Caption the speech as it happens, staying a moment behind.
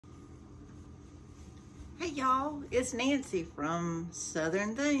Hey y'all, it's Nancy from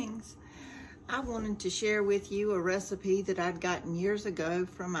Southern Things. I wanted to share with you a recipe that I'd gotten years ago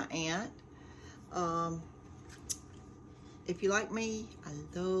from my aunt. If you like me,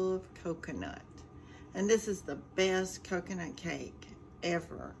 I love coconut. And this is the best coconut cake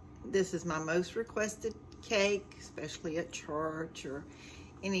ever. This is my most requested cake, especially at church or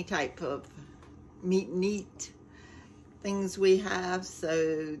any type of meet and eat things we have.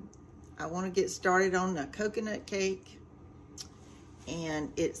 So I want to get started on the coconut cake.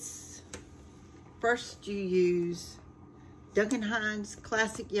 And it's, first you use Duncan Hines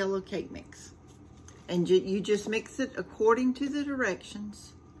Classic Yellow Cake Mix. And you just mix it according to the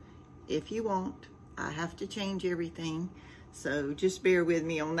directions. If you want, I have to change everything, so just bear with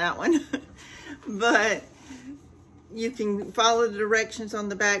me on that one. But you can follow the directions on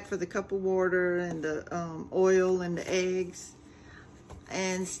the back for the cup of water and the oil and the eggs.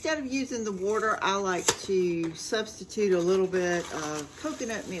 And instead of using the water, I like to substitute a little bit of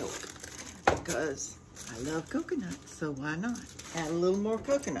coconut milk because I love coconut, so why not? Add a little more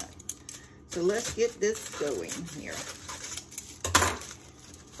coconut. So let's get this going here.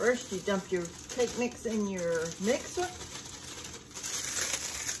 First, you dump your cake mix in your mixer.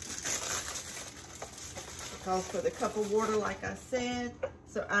 It calls for the cup of water, like I said.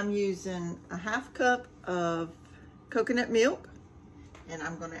 So I'm using a half cup of coconut milk, and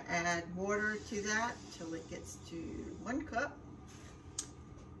I'm going to add water to that till it gets to 1 cup.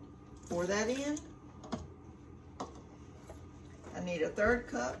 Pour that in. I need a 1/3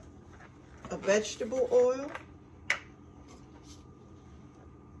 cup of vegetable oil.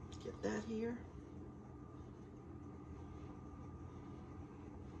 Get that here.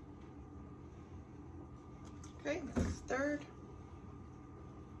 Okay, that's 1/3.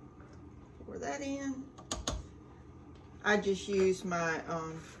 Pour that in. I just use my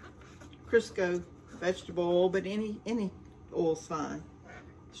Crisco vegetable oil, but any oil's fine.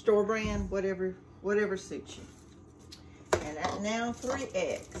 Store brand, whatever suits you. And now 3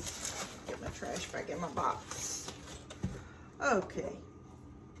 eggs. Get my trash back in my box. Okay.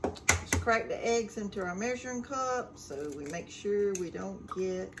 Let's crack the eggs into our measuring cup so we make sure we don't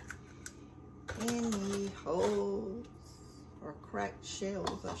get any holes or cracked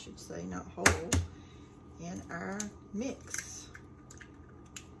shells, I should say, not holes, in our mix.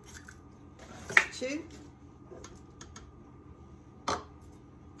 That's 2.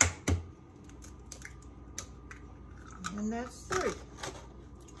 And that's 3.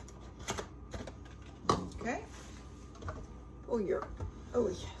 Okay. Pull your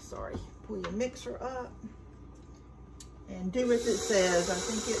mixer up and do as it says. I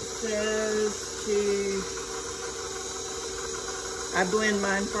think it says I blend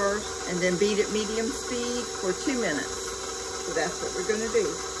mine first and then beat at medium speed for 2 minutes. So that's what we're going to do.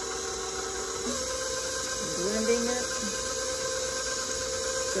 Blending it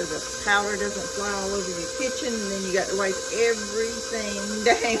so the powder doesn't fly all over your kitchen, and then you got to wipe everything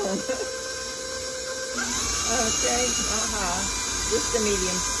down. Okay, just a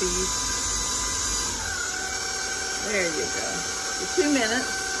medium speed. There you go. For 2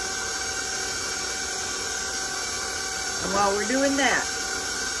 minutes. And while we're doing that,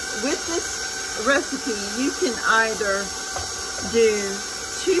 with this recipe, you can either do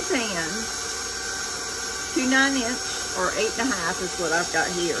 2 pans, 2 9-inch or 8.5 is what I've got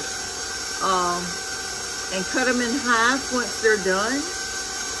here, and cut them in half once they're done.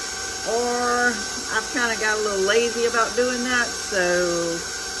 Or I've kind of got a little lazy about doing that, so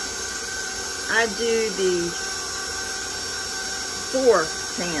I do the 4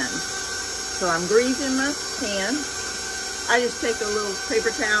 pans. So I'm greasing my pan. I just take a little paper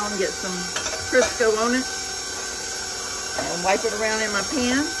towel and get some Crisco on it and wipe it around in my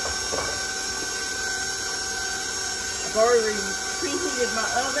pan. I've already preheated my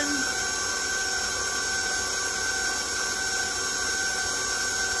oven.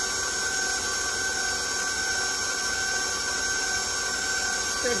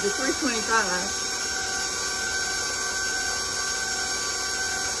 Set to 325.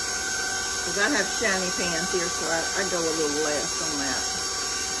 Because I have shiny pans here, so I go a little less on that.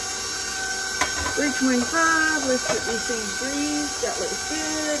 325, let's get these things greased. That looks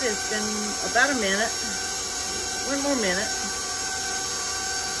good. It's been about a minute. 1 more minute.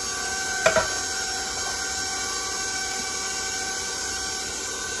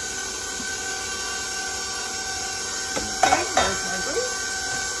 Okay, there's my grease.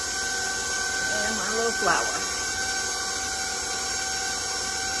 And my little flour.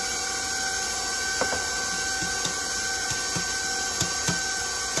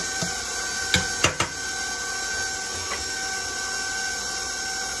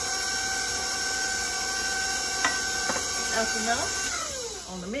 That's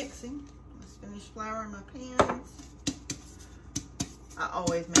enough on the mixing. Let's finish flouring my pans. I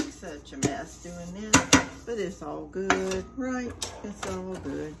always make such a mess doing this, but it's all good, right? It's all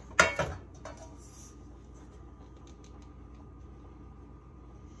good.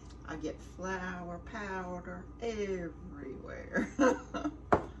 I get flour powder everywhere.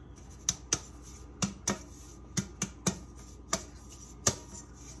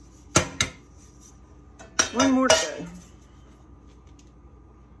 One more to go.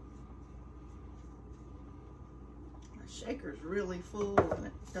 My shaker's really full and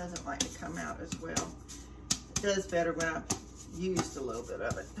it doesn't like to come out as well. It does better when I've used a little bit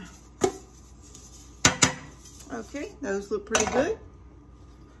of it. Okay, those look pretty good.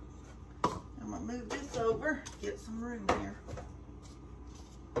 I'm gonna move this over, get some room here.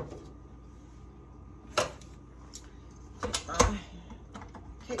 Take my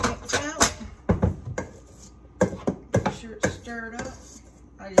cake mix out. Make sure it's stirred up.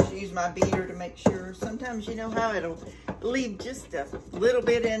 I just use my beater to make sure. Sometimes you know how it'll leave just a little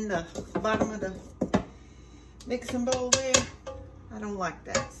bit in the bottom of the mixing bowl there. I don't like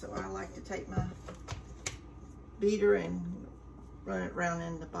that, so I like to take my beater and run it around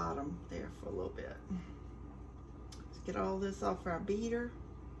in the bottom there for a little bit. Let's get all this off our beater.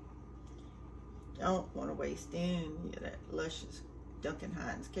 Don't want to waste any of that luscious Duncan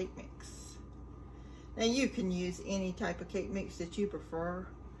Hines cake mix. Now you can use any type of cake mix that you prefer.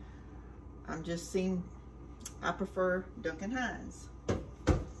 I'm just seeing, I prefer Duncan Hines.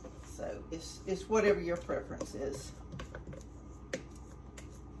 So it's whatever your preference is.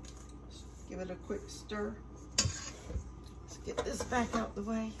 Just give it a quick stir. Let's get this back out the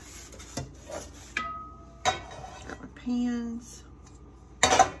way. Got my pans.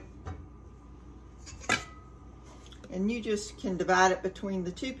 And you just can divide it between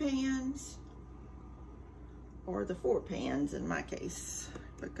the 2 pans or the 4 pans in my case,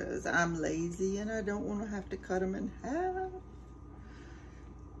 because I'm lazy and I don't want to have to cut them in half.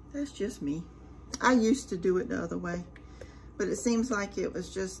 That's just me. I used to do it the other way, but it seems like it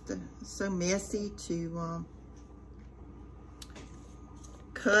was just so messy to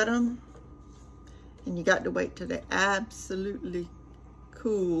cut them, and you got to wait till they're absolutely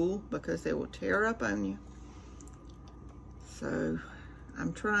cool because they will tear up on you. So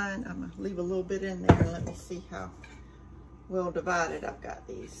I'm gonna leave a little bit in there and let me see how well divided I've got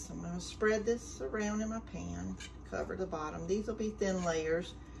these. So I'm gonna spread this around in my pan, cover the bottom. These will be thin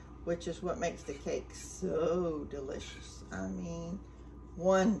layers, which is what makes the cake so delicious. I mean,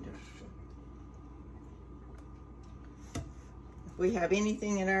 wonderful. If we have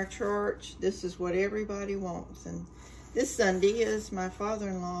anything in our church, this is what everybody wants. And this Sunday is my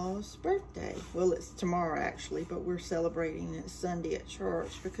father-in-law's birthday. Well, it's tomorrow actually, but we're celebrating it Sunday at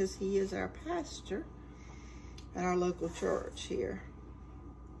church because he is our pastor at our local church here.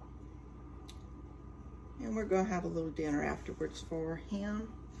 And we're gonna have a little dinner afterwards for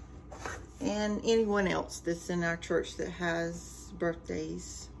him and anyone else that's in our church that has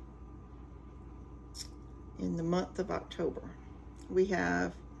birthdays in the month of October. We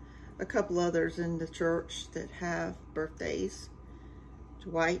have a couple others in the church that have birthdays,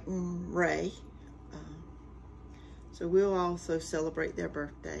 Dwight and Ray. So we'll also celebrate their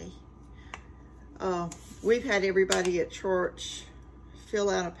birthday. We've had everybody at church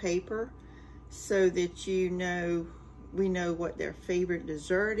fill out a paper so that we know what their favorite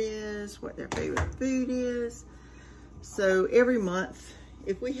dessert is, what their favorite food is. So every month,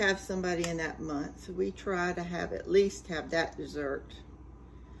 if we have somebody in that month, we try to at least have that dessert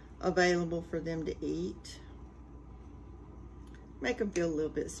available for them to eat. Make them feel a little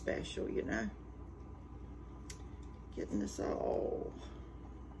bit special, you know. Getting this all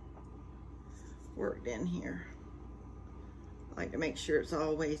worked in here. I like to make sure it's all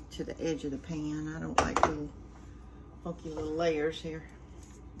the way to the edge of the pan. I don't like little funky little layers here.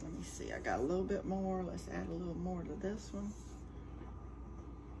 Let me see, I got a little bit more. Let's add a little more to this one.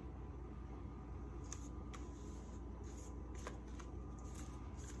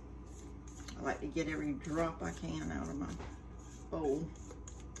 I like to get every drop I can out of my bowl.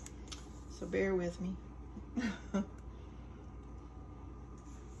 So bear with me. A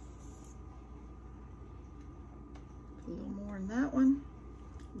little more in that one.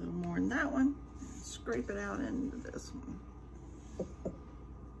 A little more in that one. And scrape it out into this one.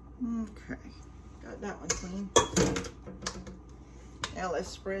 Okay. Got that one clean. Now let's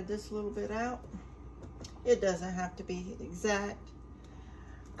spread this a little bit out. It doesn't have to be exact.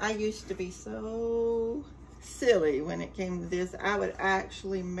 I used to be so silly when it came to this. I would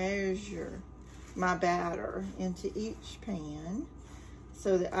actually measure my batter into each pan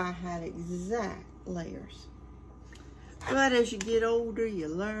so that I had exact layers. But as you get older, you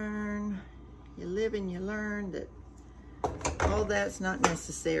learn, you live and you learn that all that's not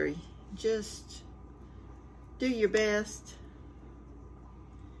necessary. Just do your best,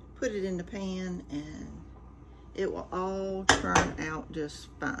 put it in the pan, and it will all turn out just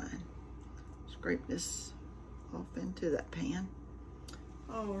fine. Scrape this off into that pan.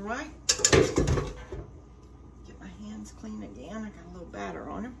 All right, get my hands clean again. I got a little batter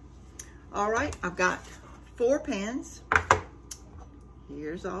on them. All right, I've got 4 pans.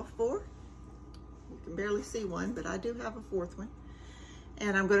 Here's all 4. You can barely see one, but I do have a 4th one.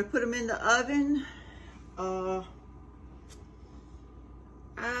 And I'm gonna put them in the oven.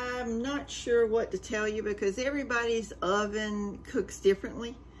 I'm not sure what to tell you because everybody's oven cooks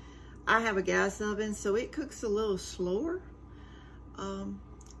differently. I have a gas oven, so it cooks a little slower.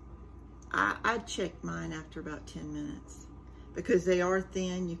 I check mine after about 10 minutes because they are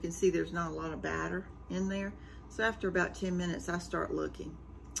thin. You can see there's not a lot of batter in there. So after about 10 minutes, I start looking.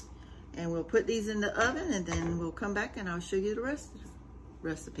 And we'll put these in the oven and then we'll come back and I'll show you the rest of the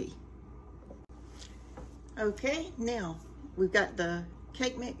recipe. Okay, now we've got the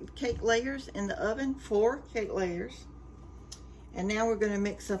cake layers in the oven, 4 cake layers. And now we're gonna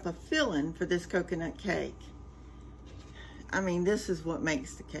mix up a filling for this coconut cake. I mean, this is what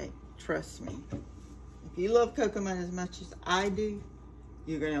makes the cake, trust me. If you love coconut as much as I do,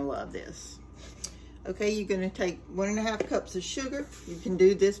 you're gonna love this. Okay, you're gonna take 1.5 cups of sugar. You can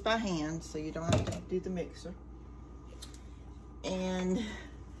do this by hand, so you don't have to do the mixer. And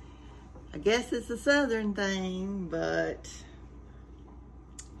I guess it's a southern thing, but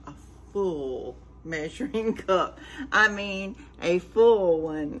a full measuring cup. I mean, a full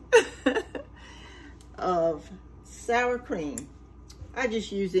one of sour cream. I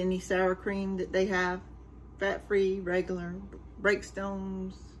just use any sour cream that they have, fat-free, regular,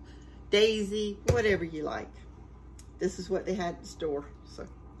 Breakstones, Daisy, whatever you like. This is what they had in the store. So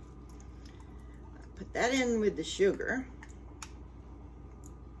I put that in with the sugar.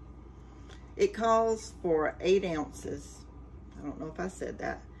 It calls for 8 ounces. I don't know if I said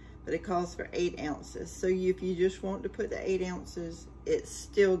that, but it calls for 8 ounces. So if you just want to put the 8 ounces, it's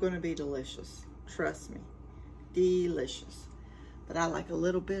still going to be delicious. Trust me, delicious. But I like a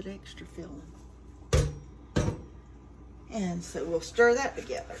little bit extra filling. And so we'll stir that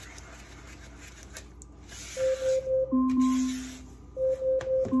together.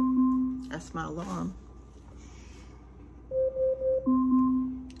 That's my alarm.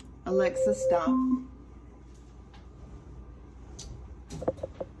 Alexa, stop.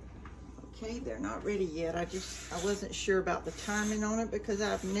 Okay, they're not ready yet. I wasn't sure about the timing on it because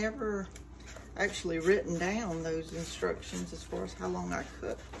I've never actually written down those instructions as far as how long I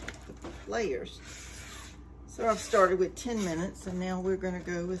cook the layers. So I've started with 10 minutes and now we're gonna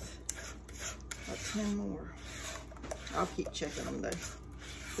go with about 10 more. I'll keep checking them though,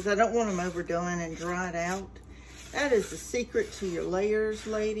 because I don't want them overdone and dried out. That is the secret to your layers,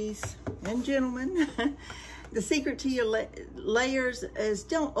 ladies and gentlemen. The secret to your layers is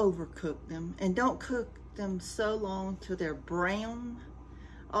don't overcook them and don't cook them so long till they're brown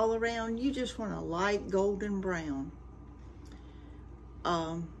all around. You just want a light golden brown.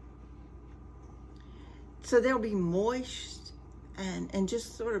 So they'll be moist and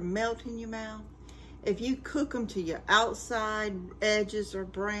just sort of melt in your mouth. If you cook them to your outside edges are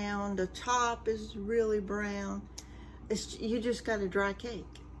brown, the top is really brown, you just got a dry cake.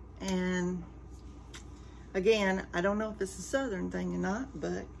 And again, I don't know if it's a southern thing or not,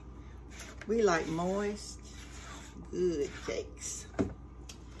 but we like moist, good cakes.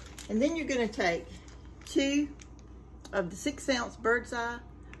 And then you're gonna take 2 of the 6-ounce Bird's Eye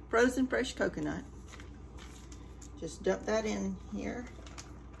frozen fresh coconut. Just dump that in here.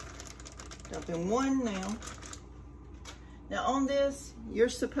 Dump in 1 now. Now on this, you're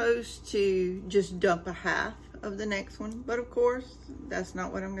supposed to just dump a half of the next one, but of course, that's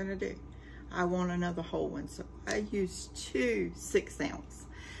not what I'm gonna do. I want another whole one, so I use 2 6-ounce.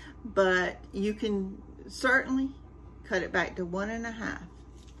 But you can certainly cut it back to 1.5.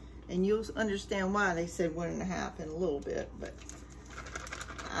 And you'll understand why they said 1.5 in a little bit, but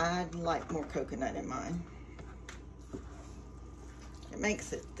I'd like more coconut in mine. It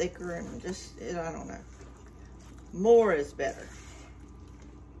makes it thicker and just, I don't know. More is better.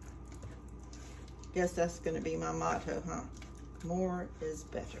 Guess that's gonna be my motto, huh? More is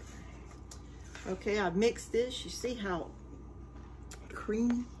better. Okay, I've mixed this. You see how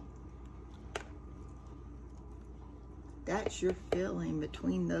creamy? That's your filling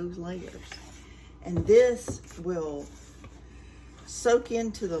between those layers. And this will soak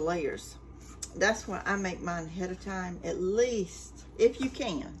into the layers. That's why I make mine ahead of time, at least, if you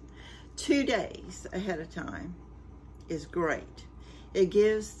can, 2 days ahead of time. is great. It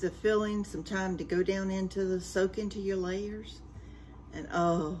gives the filling some time to go down into the, soak into your layers. And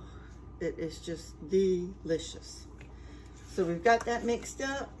oh, it is just delicious. So we've got that mixed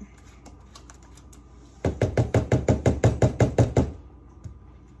up.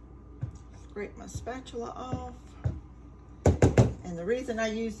 Scrape my spatula off. And the reason I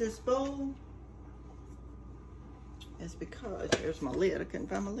use this bowl is because, there's my lid, I couldn't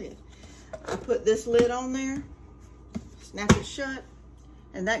find my lid. I put this lid on there, snap it shut,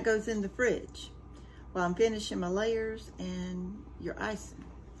 and that goes in the fridge while I'm finishing my layers and your icing.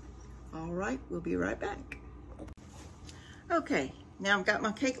 All right, we'll be right back. Okay, now I've got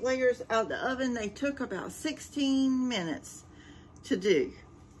my cake layers out of the oven. They took about 16 minutes to do.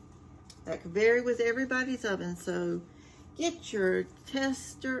 That could vary with everybody's oven, so get your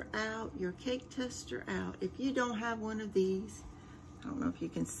tester out, your cake tester out. If you don't have one of these, I don't know if you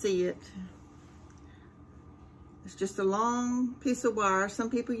can see it. It's just a long piece of wire. Some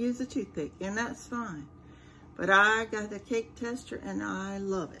people use a toothpick, and that's fine. But I got a cake tester, and I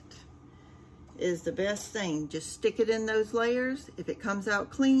love it. It is the best thing. Just stick it in those layers. If it comes out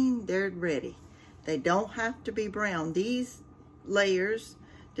clean, they're ready. They don't have to be brown. These layers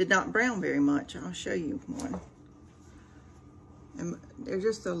did not brown very much. I'll show you one. And they're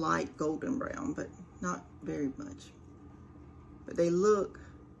just a light golden brown, but not very much. But they look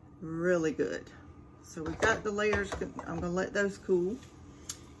really good. So we've got the layers. I'm gonna let those cool.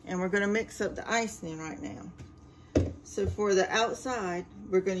 And we're gonna mix up the icing right now. So for the outside,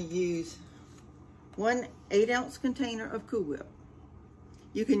 we're gonna use 1 8-ounce container of Cool Whip.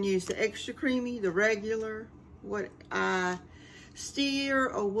 You can use the extra creamy, the regular. What I steer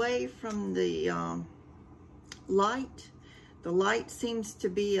away from the light. The light seems to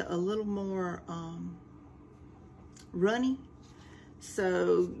be a little more runny.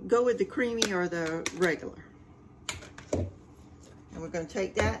 So go with the creamy or the regular. And we're going to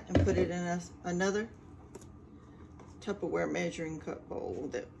take that and put it in another Tupperware measuring cup bowl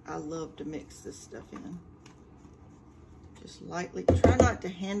that I love to mix this stuff in. Just lightly. Try not to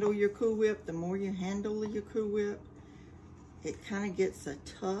handle your Cool Whip. The more you handle your Cool Whip, it kind of gets a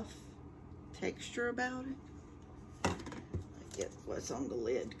tough texture about it. I get what's on the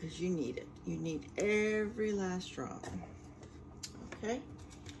lid because you need it. You need every last drop. Okay,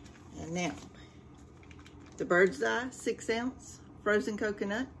 and now the Bird's Eye 6-ounce frozen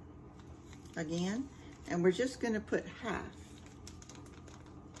coconut again, and we're just going to put half.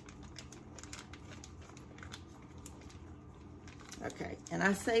 Okay, and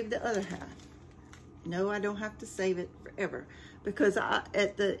I saved the other half. No, I don't have to save it forever because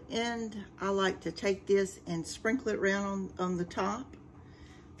at the end I like to take this and sprinkle it around on the top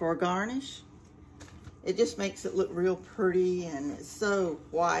for a garnish. It just makes it look real pretty, and it's so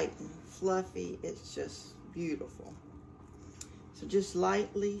white and fluffy. It's just beautiful. So just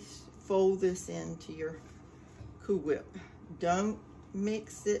lightly fold this into your Cool Whip. Don't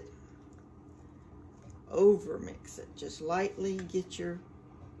mix it, over mix it. Just lightly get your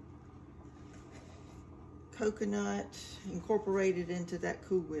coconut incorporated into that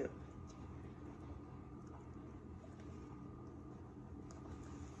Cool Whip.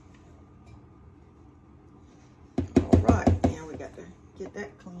 Get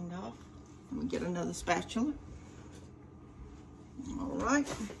that cleaned off. Let me get another spatula. All right.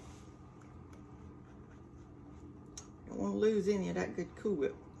 Don't want to lose any of that good Cool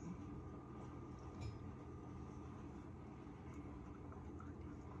Whip.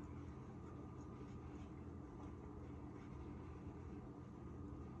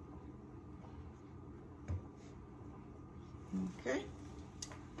 Okay.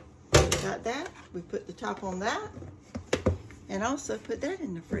 Got that. We put the top on that. And also put that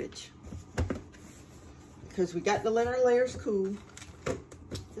in the fridge because we got to let our layers cool.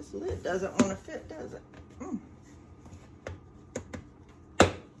 This lid doesn't want to fit, does it?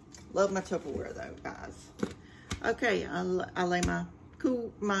 Love my Tupperware though, guys. Okay, I lay my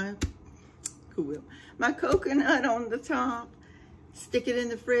coconut on the top, stick it in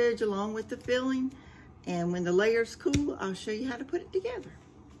the fridge along with the filling, and when the layers cool, I'll show you how to put it together.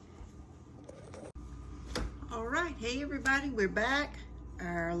 All right, hey everybody, we're back.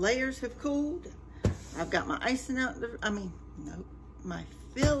 Our layers have cooled. I've got my icing out my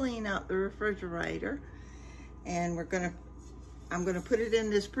filling out the refrigerator, and I'm gonna put it in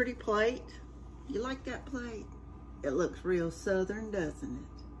this pretty plate. You like that plate? It looks real southern, doesn't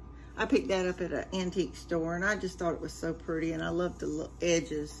it? I picked that up at an antique store, and I just thought it was so pretty, and I love the little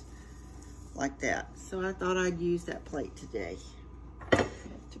edges like that. So I thought I'd use that plate today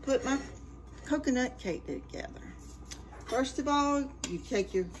to put my coconut cake together. First of all, you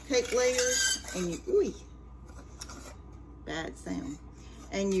take your cake layers and bad sound.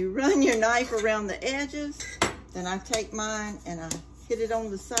 And you run your knife around the edges. Then I take mine and I hit it on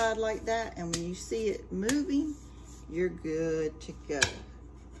the side like that. And when you see it moving, you're good to go.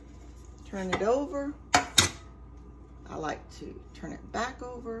 Turn it over. I like to turn it back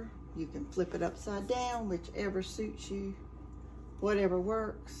over. You can flip it upside down, whichever suits you, whatever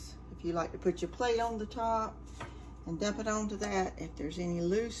works. If you like to put your plate on the top and dump it onto that, if there's any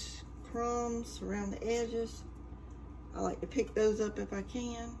loose crumbs around the edges, I like to pick those up if I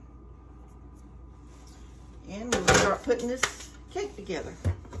can. And we'll start putting this cake together.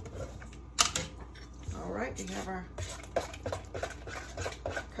 All right, we have our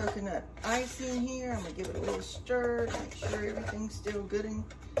coconut icing here. I'm gonna give it a little stir to make sure everything's still good and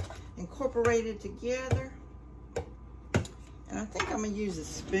incorporated together. And I think I'm gonna use a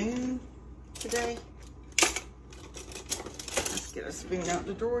spoon today. Let's get a spoon out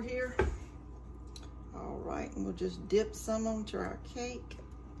the drawer here. All right, and we'll just dip some onto our cake.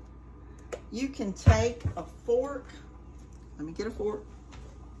 You can take a fork. Let me get a fork.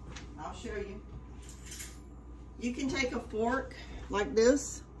 I'll show you. You can take a fork like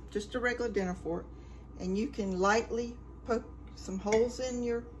this, just a regular dinner fork, and you can lightly poke some holes in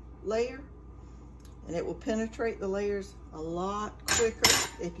your layer, and it will penetrate the layers a lot quicker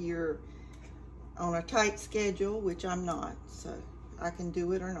if you're on a tight schedule, which I'm not, so I can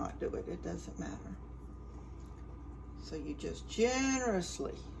do it or not do it. It doesn't matter. So you just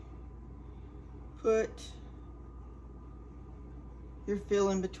generously put your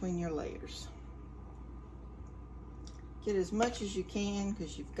filling between your layers. Get as much as you can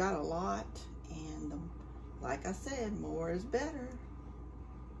because you've got a lot, and like I said, more is better.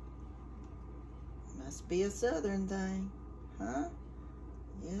 Must be a Southern thing, huh?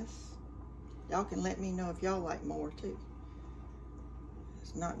 Yes. Y'all can let me know if y'all like more too.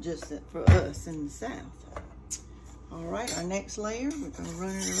 It's not just for us in the South. All right, our next layer, we're gonna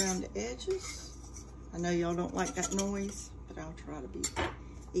run it around the edges. I know y'all don't like that noise, but I'll try to be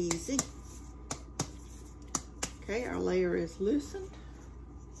easy. Okay, our layer is loosened.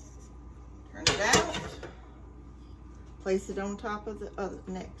 Turn it out. Place it on top of the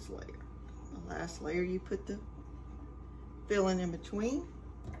next layer. The last layer, you put the filling in between.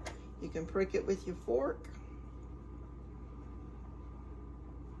 You can prick it with your fork.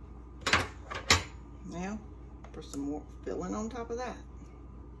 Now, for some more filling on top of that.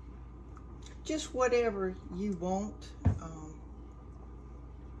 Just whatever you want.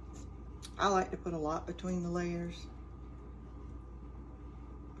 I like to put a lot between the layers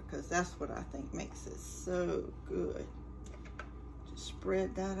because that's what I think makes it so good. Just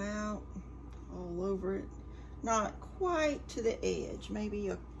spread that out all over it. Not quite to the edge, maybe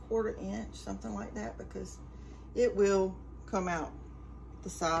a 1/4 inch, something like that, because it will come out the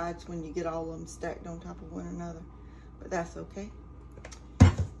sides when you get all of them stacked on top of one another. But that's okay.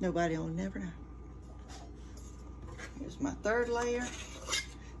 Nobody will never know. Here's my third layer.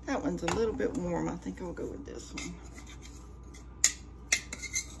 That one's a little bit warm. I think I'll go with this one.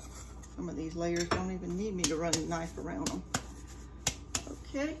 Some of these layers don't even need me to run a knife around them.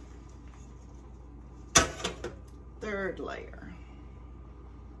 Okay. Third layer.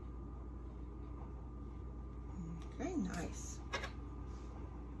 Okay, nice.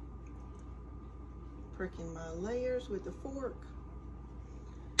 Pricking my layers with the fork.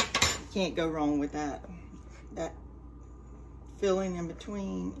 You can't go wrong with that. That filling in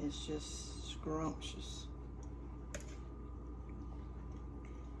between is just scrumptious.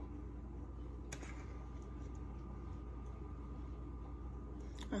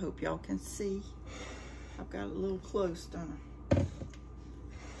 I hope y'all can see. I've got it a little close, don't I? I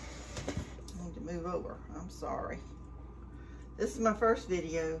need to move over. I'm sorry. This is my first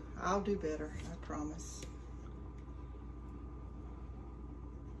video. I'll do better, I promise.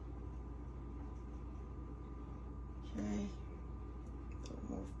 Okay.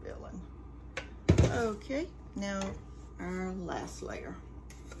 More filling. Okay, now our last layer.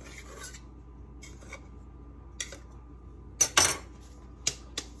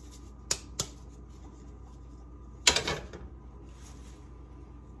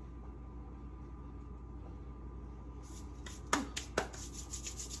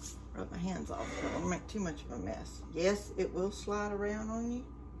 Rub my hands off so I don't make too much of a mess. Yes, it will slide around on you,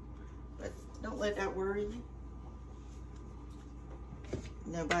 but don't let that worry you.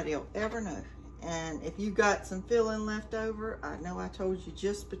 Nobody will ever know. And if you got some filling left over, I know I told you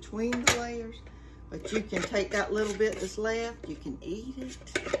just between the layers, but you can take that little bit that's left, you can eat it.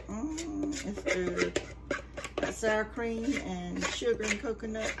 It's good. That sour cream and sugar and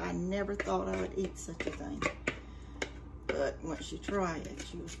coconut, I never thought I would eat such a thing. But once you try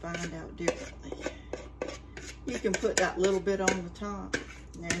it, you will find out differently. You can put that little bit on the top.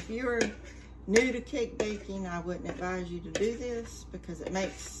 Now, if you're new to cake baking, I wouldn't advise you to do this because it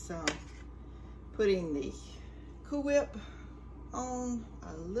makes putting the Cool Whip on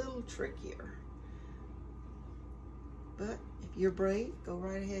a little trickier. But if you're brave, go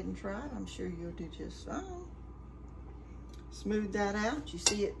right ahead and try it. I'm sure you'll do just fine. Smooth that out. You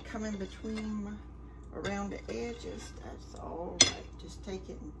see it coming between around the edges. That's all right. Just take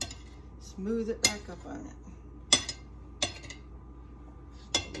it and smooth it back up on it.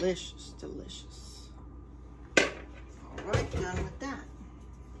 It's delicious, delicious. All right, done with that.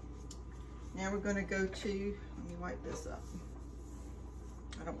 Now we're going to go to, let me wipe this up.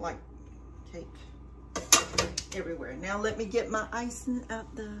 I don't like cake everywhere. Now let me get my icing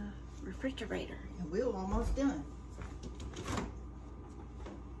out the refrigerator and we're almost done.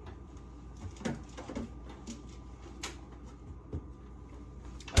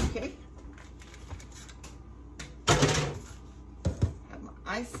 Okay. Have my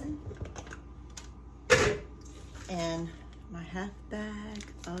icing and my half bag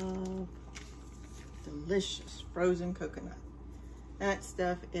of delicious frozen coconut. That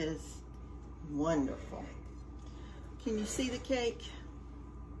stuff is wonderful. Can you see the cake?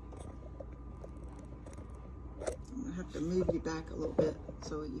 I'm gonna have to move you back a little bit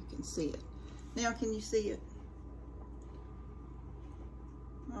so you can see it. Now, can you see it?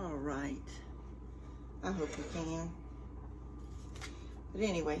 All right. I hope you can. But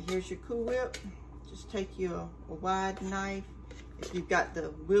anyway, here's your Cool Whip. Just take you a wide knife. If you've got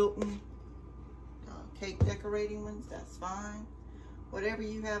the Wilton cake decorating ones, that's fine. Whatever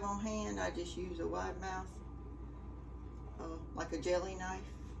you have on hand, I just use a wide mouth, like a jelly knife.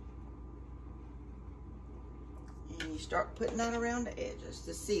 And you start putting that around the edges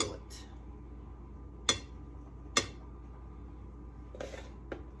to seal it.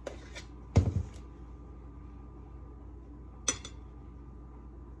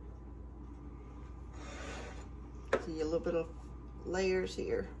 See a little bit of layers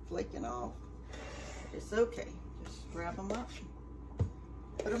here flaking off. It's okay. Just grab them up,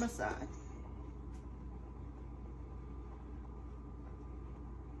 put them aside.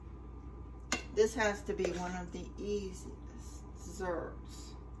 This has to be one of the easiest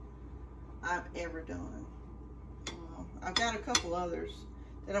desserts I've ever done. I've got a couple others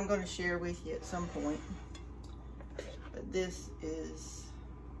that I'm going to share with you at some point. But this is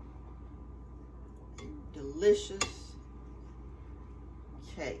a delicious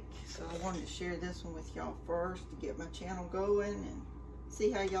cake. So I wanted to share this one with y'all first to get my channel going and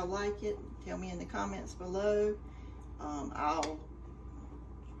see how y'all like it. Tell me in the comments below. I'll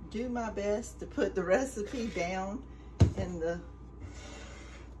do my best to put the recipe down in the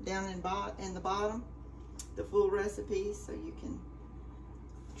bottom, the full recipe, so you can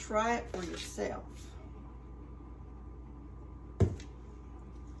try it for yourself.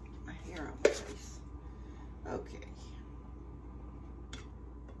 My hair on my face. Okay.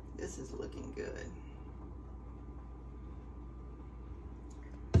 This is looking good.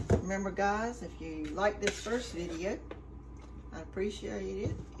 Remember guys, if you like this first video, I'd appreciate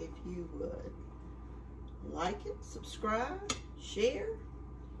it if you would like it, subscribe, share,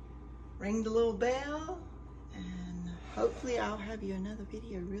 ring the little bell, and hopefully I'll have you another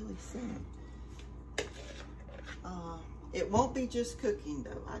video really soon. It won't be just cooking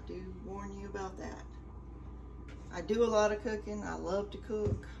though. I do warn you about that. I do a lot of cooking. I love to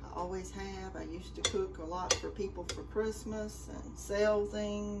cook. I always have. I used to cook a lot for people for Christmas and sell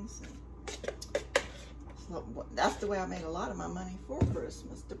things. So that's the way I made a lot of my money for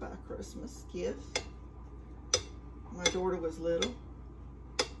Christmas, to buy Christmas gifts. My daughter was little.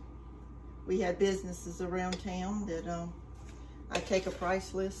 We had businesses around town that I take a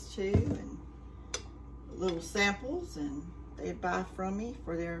price list to and little samples, and they'd buy from me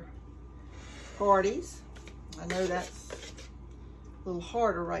for their parties. I know that's a little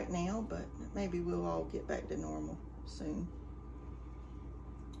harder right now, but maybe we'll all get back to normal soon.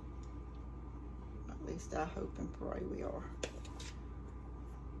 At least I hope and pray we are.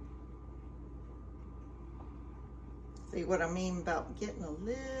 See what I mean about getting a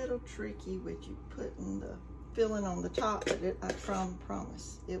little tricky with you putting the filling on the top, but I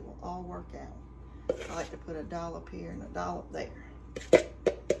promise it will all work out. I like to put a dollop here and a dollop there.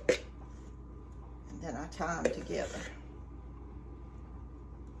 And then I tie them together.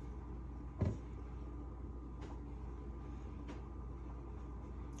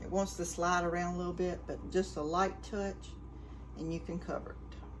 It wants to slide around a little bit, but just a light touch and you can cover it.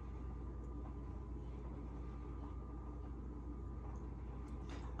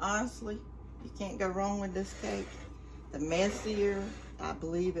 Honestly, you can't go wrong with this cake. The messier, I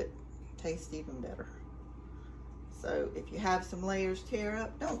believe it tastes even better. So if you have some layers tear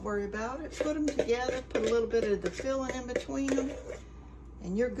up, don't worry about it. Put them together, put a little bit of the filling in between them,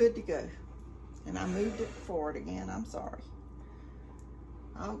 and you're good to go. And I moved it forward again, I'm sorry.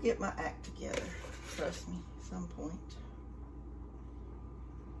 I'll get my act together, trust me, at some point.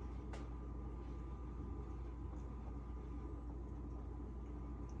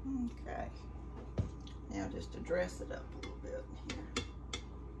 Okay, now just to dress it up a little bit here.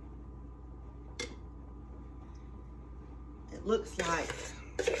 It looks like,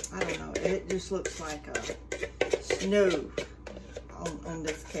 I don't know, it just looks like a snow on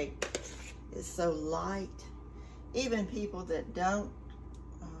this cake. It's so light. Even people that don't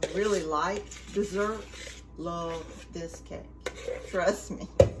really like dessert love this cake. Trust me.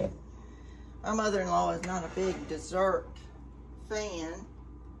 My mother-in-law is not a big dessert fan.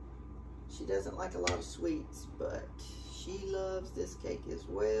 She doesn't like a lot of sweets, but she loves this cake as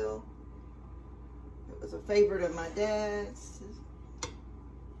well. It was a favorite of my dad's.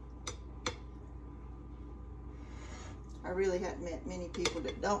 I really haven't met many people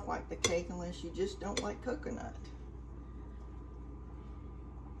that don't like the cake unless you just don't like coconut.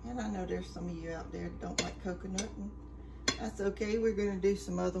 And I know there's some of you out there that don't like coconut, and that's okay. We're going to do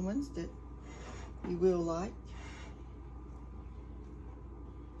some other ones that you will like.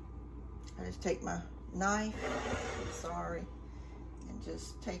 I just take my knife, sorry, and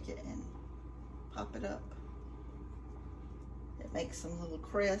just take it and pop it up. It makes some little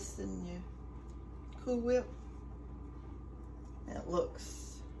crests in your Cool Whip. And it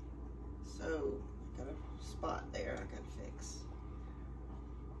looks so, got a spot there I gotta fix.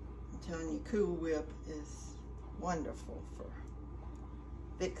 I'm telling you, Cool Whip is wonderful for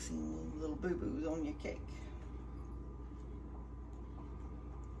fixing little boo-boos on your cake.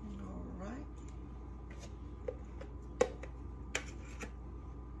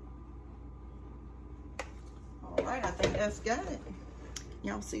 All right, I think that's got it.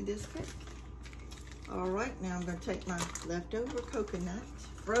 Y'all see this cake? All right, now I'm gonna take my leftover coconut,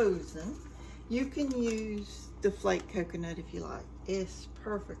 frozen. You can use the flake coconut if you like. It's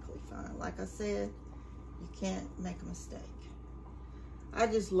perfectly fine. Like I said, you can't make a mistake. I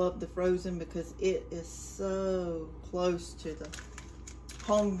just love the frozen because it is so close to the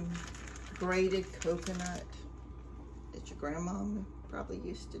home grated coconut that your grandma probably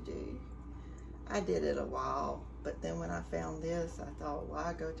used to do. I did it a while, but then when I found this, I thought,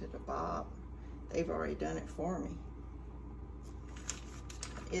 why go to the Bob? They've already done it for me.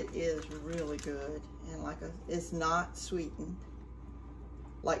 It is really good, and it's not sweetened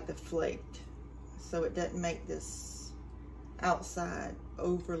like the flaked, so it doesn't make this outside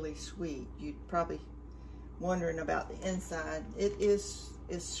overly sweet. You'd probably wondering about the inside. It is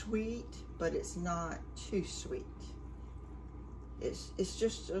sweet, but it's not too sweet. It's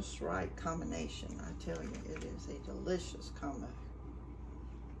just right combination. I tell you, it is a delicious combo.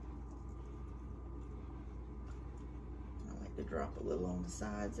 I like to drop a little on the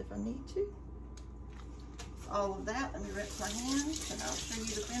sides if I need to. All of that, let me rinse my hands and I'll show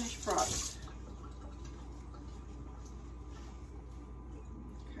you the finished product.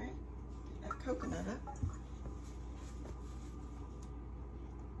 Okay, get that coconut up.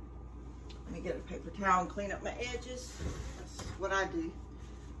 Let me get a paper towel and clean up my edges. That's what I do.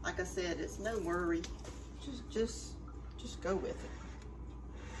 Like I said, it's no worry. Just go with it.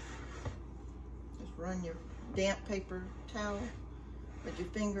 Just run your damp paper towel with your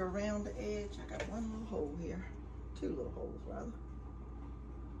finger around the edge. I got one little hole here. Two little holes, rather.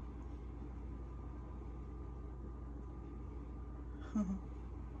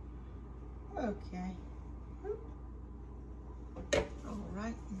 Okay. All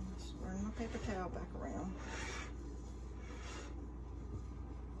right, let's run my paper towel back around.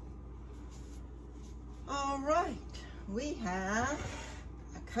 All right, we have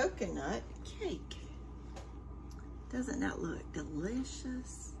a coconut cake. Doesn't that look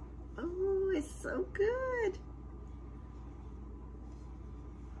delicious? Oh, it's so good.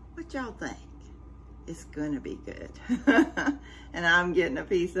 What y'all think? It's gonna be good. And I'm getting a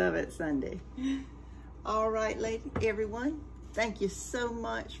piece of it Sunday. All right, everyone. Thank you so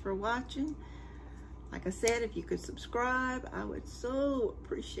much for watching. Like I said, if you could subscribe, I would so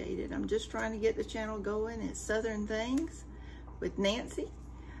appreciate it. I'm just trying to get the channel going. It's Southern Things with Nancy.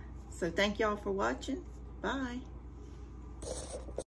 So thank y'all for watching. Bye.